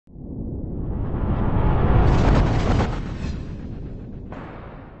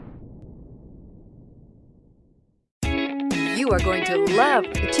You are going to love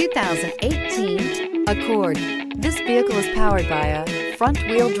the 2018 Accord. This vehicle is powered by a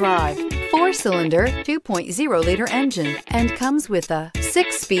front-wheel drive, 4-cylinder, 2.0-liter engine, and comes with a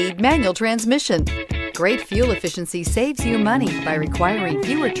 6-speed manual transmission. Great fuel efficiency saves you money by requiring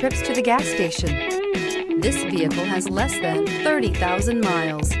fewer trips to the gas station. This vehicle has less than 30,000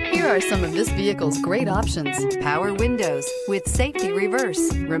 miles. Here are some of this vehicle's great options: power windows with safety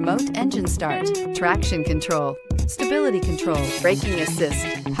reverse, remote engine start, traction control, stability control, braking assist,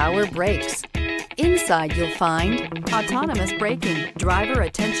 power brakes. Inside you'll find autonomous braking, driver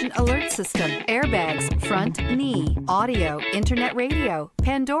attention alert system, airbags, front knee, audio, internet radio,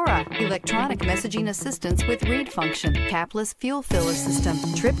 Pandora, electronic messaging assistance with read function, capless fuel filler system,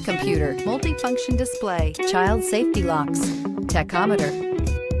 trip computer, multifunction display, child safety locks, tachometer.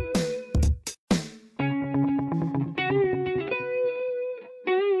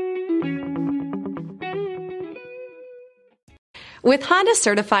 With Honda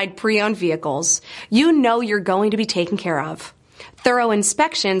Certified Pre-Owned vehicles, you know you're going to be taken care of. Thorough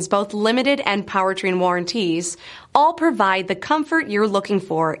inspections, both limited and powertrain warranties, all provide the comfort you're looking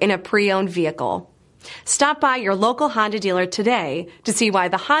for in a pre-owned vehicle. Stop by your local Honda dealer today to see why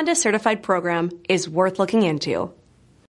the Honda Certified program is worth looking into.